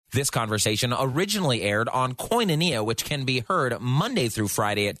This conversation originally aired on Koinonia, which can be heard Monday through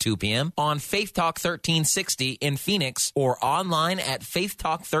Friday at 2 p.m. on Faith Talk 1360 in Phoenix or online at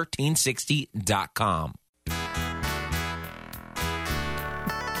faithtalk1360.com.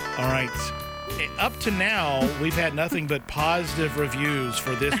 All right. Up to now, we've had nothing but positive reviews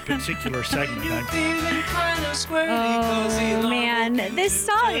for this particular segment. Oh, man. This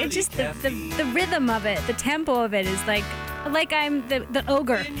song, it just, the rhythm of it, the tempo of it is like I'm the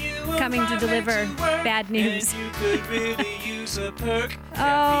ogre coming to deliver bad news.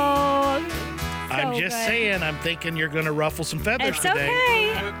 I'm just saying, I'm thinking you're going to ruffle some feathers it's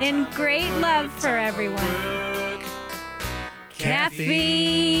today. Okay. In great love for everyone.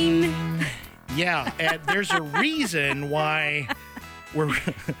 Caffeine. Yeah, and there's a reason why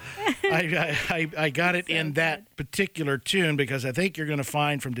I got it in that particular tune, because I think you're going to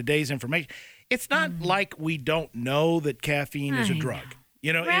find from today's information, it's not like we don't know that caffeine is a drug.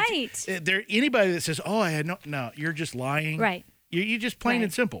 You know, right? Anybody that says, "Oh, I had no," you're just lying. Right. You just plain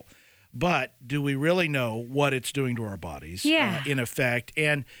and simple. But do we really know what it's doing to our bodies? Yeah. In effect,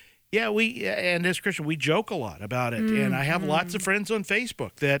 and. Yeah, and as Christian, we joke a lot about it, and I have lots of friends on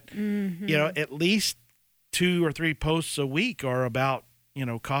Facebook that, you know, at least 2 or 3 posts a week are about, you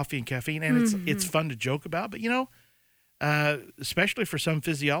know, coffee and caffeine, and it's fun to joke about, but, you know, especially for some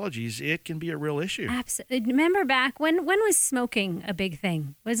physiologies, it can be a real issue. Absolutely. Remember back, when was smoking a big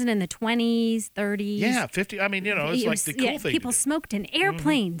thing? Was it in the 20s, 30s? Yeah, 50, I mean, you know, it's like the cool thing. People smoked in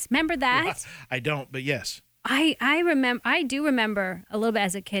airplanes. Remember that? Well, I don't, but yes. I do remember a little bit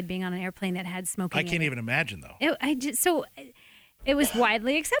as a kid being on an airplane that had smoking. I can't even imagine though. It was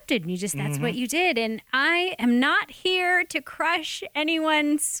widely accepted. And that's what you did. And I am not here to crush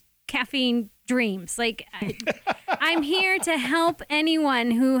anyone's caffeine dreams. Like I'm here to help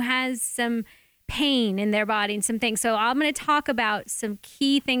anyone who has some pain in their body and some things. So I'm going to talk about some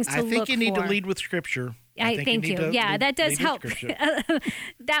key things to look for. I think you need to lead with scripture. Thank you. Yeah, that does help.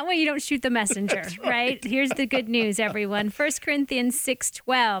 That way you don't shoot the messenger, right? Here's the good news, everyone. 1 Corinthians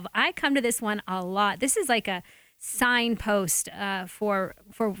 6:12. I come to this one a lot. This is like a signpost for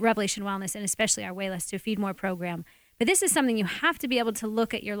Revelation Wellness, and especially our Way Less to Feed More program. But this is something you have to be able to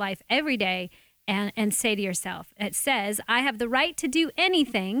look at your life every day and say to yourself. It says, I have the right to do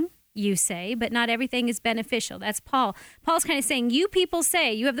anything, you say, but not everything is beneficial. That's Paul. Paul's kind of saying, you people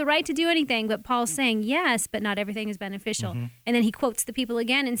say you have the right to do anything, but Paul's saying, yes, but not everything is beneficial. And then he quotes the people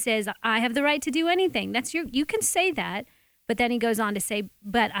again and says, I have the right to do anything. You can say that, but then he goes on to say,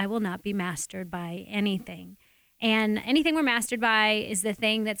 but I will not be mastered by anything. And anything we're mastered by is the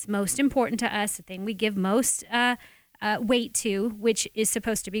thing that's most important to us, the thing we give most weight to, which is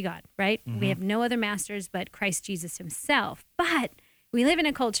supposed to be God, right? We have no other masters but Christ Jesus himself. But we live in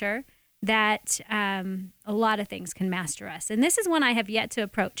a culture that a lot of things can master us. And this is one I have yet to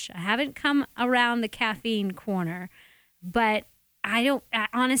approach. I haven't come around the caffeine corner, but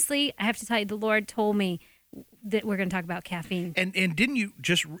honestly, I have to tell you, the Lord told me that we're going to talk about caffeine. And didn't you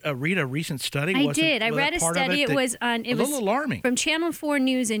just read a recent study? I did. I read a study. It was a little alarming. From Channel 4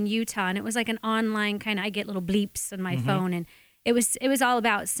 News in Utah, and it was like an online kind of, I get little bleeps on my phone, and it was all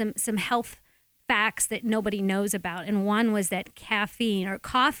about some health facts that nobody knows about. And one was that caffeine or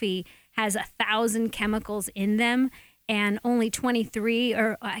coffee has 1,000 chemicals in them, and only 23,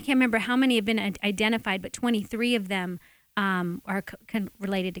 or I can't remember how many have been identified, but 23 of them are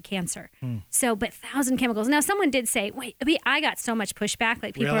related to cancer. So, but 1,000 chemicals. Now, someone did say, wait, I got so much pushback.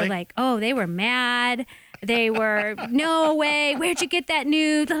 Like people are like, oh, they were mad. They were, no way. Where'd you get that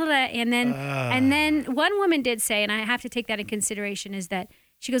news? And then one woman did say, and I have to take that in consideration, is that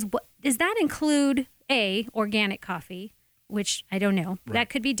she goes, does that include organic coffee? Which I don't know. Right. That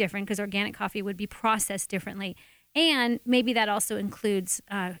could be different because organic coffee would be processed differently. And maybe that also includes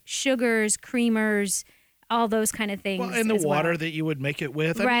sugars, creamers, all those kind of things. Well, and the water that you would make it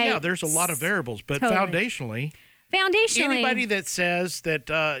with. Right. I mean, there's a lot of variables. But foundationally, anybody that says that,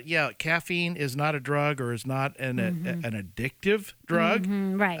 caffeine is not a drug or is not an addictive drug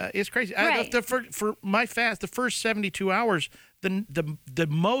is crazy. Right. For my fast, the first 72 hours, the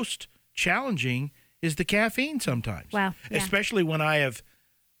most challenging is the caffeine sometimes. Wow. Yeah. Especially when I have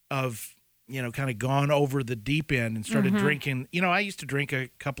kind of gone over the deep end and started drinking. I used to drink a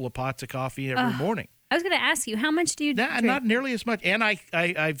couple of pots of coffee every morning. I was going to ask you, how much do you drink? Not nearly as much. And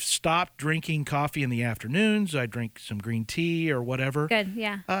I've stopped drinking coffee in the afternoons. I drink some green tea or whatever. Good,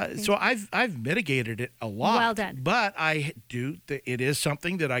 yeah. So I've mitigated it a lot. Well done. But it is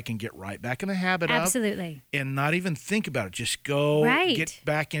something that I can get right back in the habit of. Absolutely. And not even think about it. Just go get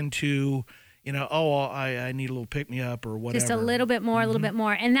back into, I need a little pick-me-up or whatever. Just a little bit more, a little bit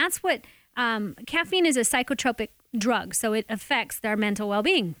more. And that's what caffeine is, a psychotropic drug. So it affects their mental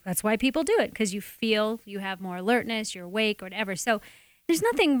well-being. That's why people do it, because you feel you have more alertness, you're awake or whatever. So there's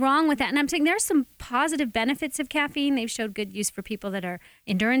nothing wrong with that. And I'm saying there's some positive benefits of caffeine. They've showed good use for people that are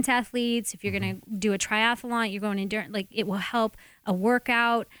endurance athletes. If you're going to do a triathlon, you're going endurance, like it will help a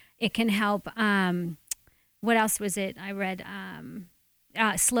workout. It can help, what else was it? I read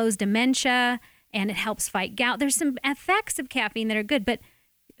slows dementia, and it helps fight gout. There's some effects of caffeine that are good, but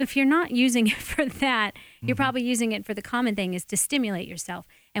if you're not using it for that, you're probably using it for the common thing, is to stimulate yourself.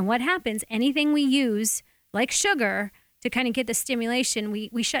 And what happens, anything we use, like sugar, to kind of get the stimulation,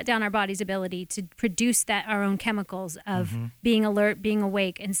 we shut down our body's ability to produce our own chemicals of being alert, being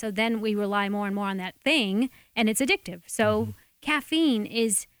awake. And so then we rely more and more on that thing, and it's addictive. So caffeine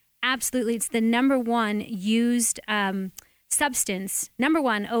is absolutely, it's the number one used substance, number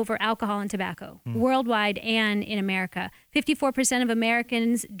one over alcohol and tobacco, worldwide and in America. 54% of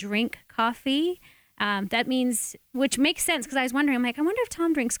Americans drink coffee. That means, which makes sense, because I was wondering, I'm like, I wonder if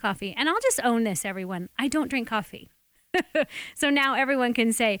Tom drinks coffee. And I'll just own this, everyone. I don't drink coffee. So now everyone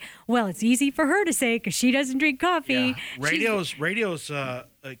can say, well, it's easy for her to say because she doesn't drink coffee. Yeah. Radio's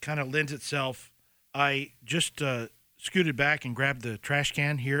kind of lends itself. I just scooted back and grabbed the trash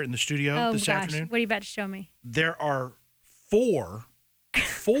can here in the studio this afternoon. What are you about to show me? There are four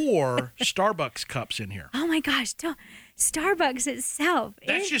Starbucks cups in here. Oh my gosh, Starbucks itself.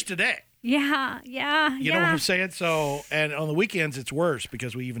 That's just today. Yeah. You know what I'm saying? So, and on the weekends it's worse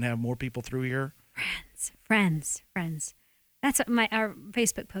because we even have more people through here. Friends. That's what our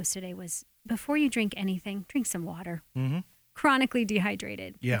Facebook post today was. Before you drink anything, drink some water. Chronically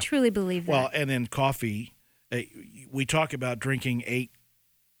dehydrated. Yeah. I truly believe that. Well, and then coffee. We talk about drinking 8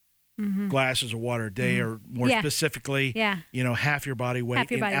 glasses of water a day, or more specifically, half your body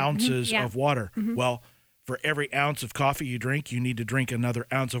weight in ounces of water. Well, for every ounce of coffee you drink, you need to drink another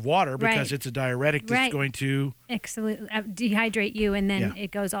ounce of water because it's a diuretic that's going to dehydrate you, and then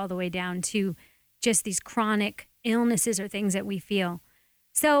it goes all the way down to just these chronic illnesses or things that we feel.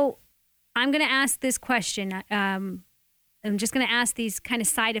 So I'm going to ask this question. I'm just going to ask these kind of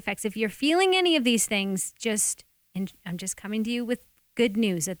side effects. If you're feeling any of these things, I'm just coming to you with good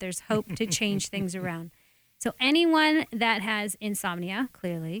news that there's hope to change things around. So anyone that has insomnia,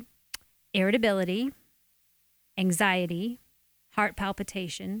 clearly, irritability, anxiety, heart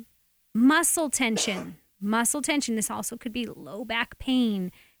palpitation, muscle tension. This also could be low back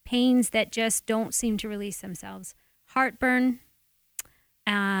pains that just don't seem to release themselves. Heartburn,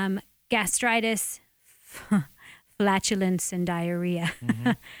 gastritis, flatulence, and diarrhea.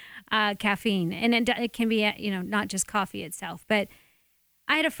 Caffeine. And it can be, not just coffee itself. But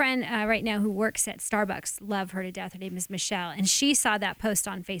I had a friend right now who works at Starbucks. Love her to death. Her name is Michelle. And she saw that post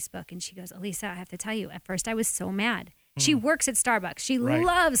on Facebook. And she goes, Elisa, I have to tell you, at first I was so mad. She works at Starbucks. She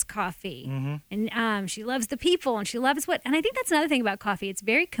loves coffee. And she loves the people. And she loves and I think that's another thing about coffee. It's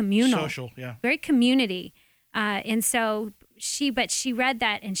very communal. Social, yeah. Very community. And so she read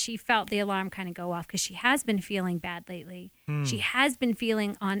that and she felt the alarm kind of go off because she has been feeling bad lately. She has been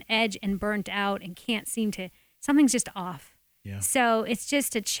feeling on edge and burnt out and can't seem to, something's just off. Yeah. So it's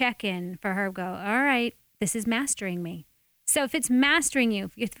just a check-in for her. Go, all right, this is mastering me. So if it's mastering you,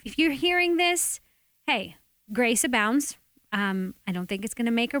 if you're hearing this, hey, grace abounds. I don't think it's going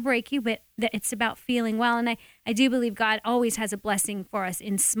to make or break you, but it's about feeling well. And I do believe God always has a blessing for us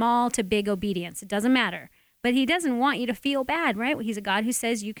in small to big obedience. It doesn't matter. But he doesn't want you to feel bad, right? He's a God who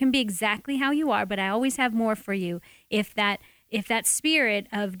says you can be exactly how you are, but I always have more for you. If that spirit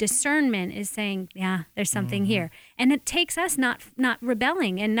of discernment is saying, yeah, there's something here. And it takes us not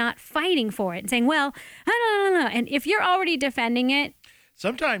rebelling and not fighting for it and saying, well, I don't know. And if you're already defending it.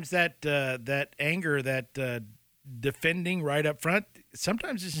 Sometimes that anger, that defending right up front,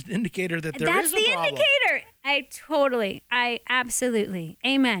 sometimes is an indicator that there is a problem. That's the indicator. I absolutely.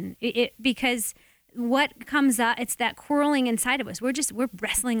 Amen. Because what comes up, it's that quarreling inside of us. We're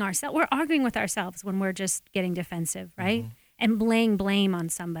wrestling ourselves. We're arguing with ourselves when we're just getting defensive, right? And laying blame on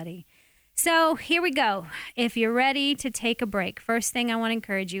somebody. So here we go. If you're ready to take a break, first thing I want to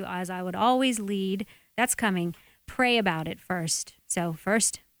encourage you, as I would always lead, that's coming, pray about it first. So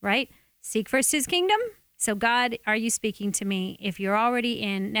first, right? Seek first his kingdom. So God, are you speaking to me? If you're already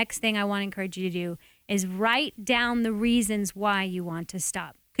in, next thing I want to encourage you to do is write down the reasons why you want to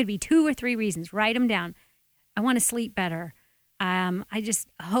stop. Could be 2 or 3 reasons. Write them down. I want to sleep better. I just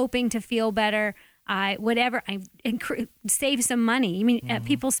hoping to feel better. I save some money. I mean,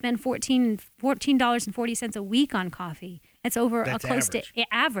 people spend $14.40 a week on coffee. That's close to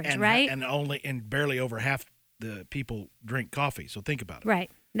average, right? And barely over half the people drink coffee. So think about it. Right.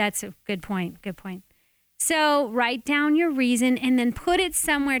 That's a good point. Good point. So write down your reason and then put it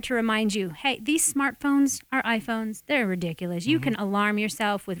somewhere to remind you, hey, these smartphones are iPhones. They're ridiculous. You can alarm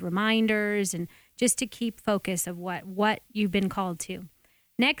yourself with reminders and just to keep focus of what you've been called to.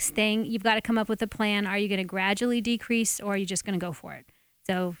 Next thing, you've got to come up with a plan. Are you going to gradually decrease or are you just going to go for it?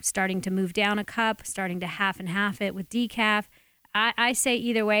 So starting to move down a cup, starting to half and half it with decaf. I say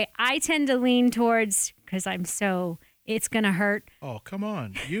either way. I tend to lean towards, because I'm so... it's going to hurt. Oh, come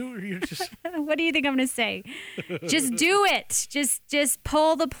on. You're just... What do you think I'm going to say? Just do it. Just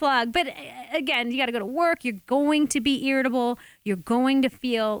pull the plug. But again, you got to go to work. You're going to be irritable. You're going to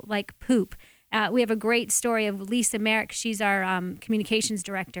feel like poop. We have a great story of Lisa Merrick. She's our communications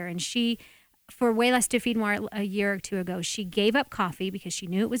director. And she, for Way Less to Feed More a year or two ago, she gave up coffee because she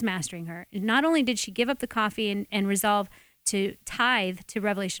knew it was mastering her. And not only did she give up the coffee and resolve to tithe to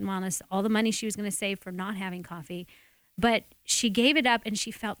Revelation Wellness, all the money she was going to save for not having coffee, but she gave it up and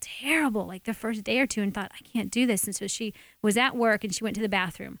she felt terrible like the first day or two and thought, I can't do this. And so she was at work and she went to the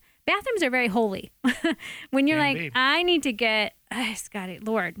bathroom. Bathrooms are very holy. When you're I need to get,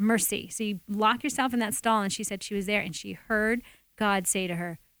 Lord, mercy. So you lock yourself in that stall. And she said she was there and she heard God say to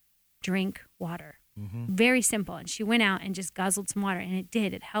her, drink water. Very simple. And she went out and just guzzled some water. And it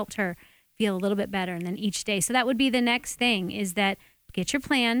did. It helped her feel a little bit better. And then each day. So that would be the next thing, is that get your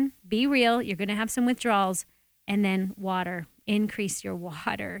plan, be real. You're going to have some withdrawals. And then water, increase your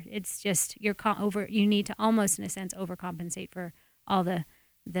water. It's just you need to almost, in a sense, overcompensate for all the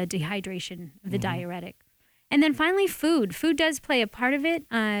dehydration of the diuretic. And then finally, food. Food does play a part of it.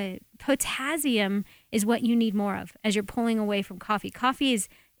 Potassium is what you need more of as you're pulling away from coffee. Coffee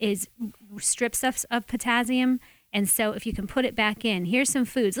is strips of potassium. And so if you can put it back in, here's some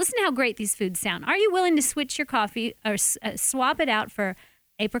foods. Listen to how great these foods sound. Are you willing to switch your coffee or swap it out for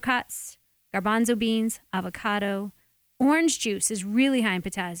apricots, garbanzo beans, avocado? Orange juice is really high in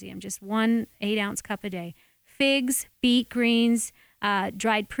potassium, just 1 8-ounce cup a day. Figs, beet greens,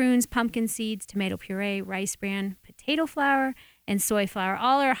 dried prunes, pumpkin seeds, tomato puree, rice bran, potato flour, and soy flour.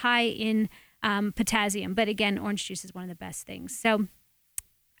 All are high in potassium. But again, orange juice is one of the best things. So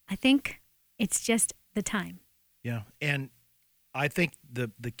I think it's just the time. Yeah. And I think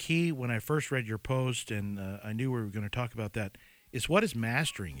the key when I first read your post, and I knew we were going to talk about that, is what is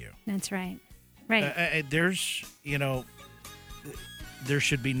mastering you. That's right. Right. There's, there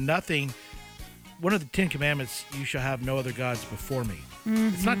should be nothing. One of the 10 Commandments, you shall have no other gods before me.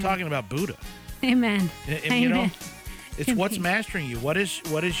 It's not talking about Buddha. Amen. And Amen. It's what's mastering you. What is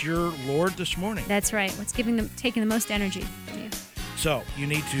your Lord this morning? That's right. What's taking the most energy from you. So you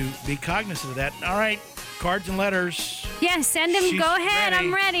need to be cognizant of that. All right. Cards and letters. Yeah, send them. Go ahead.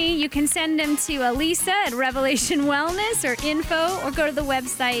 I'm ready. You can send them to Alisa at Revelation Wellness or info, or go to the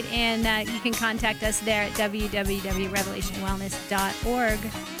website and you can contact us there at www.revelationwellness.org.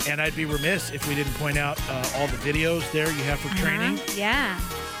 And I'd be remiss if we didn't point out all the videos there you have for training. Yeah.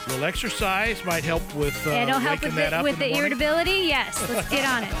 A little exercise might help with it'll help with the irritability. Yes, let's get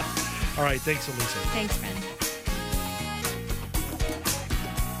on it. All right. Thanks, Alisa. Thanks, friend.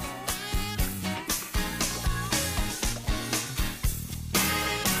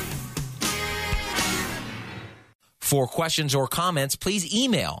 For questions or comments, please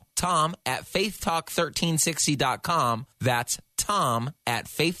email Tom at faithtalk1360.com. That's Tom at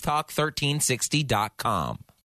faithtalk1360.com.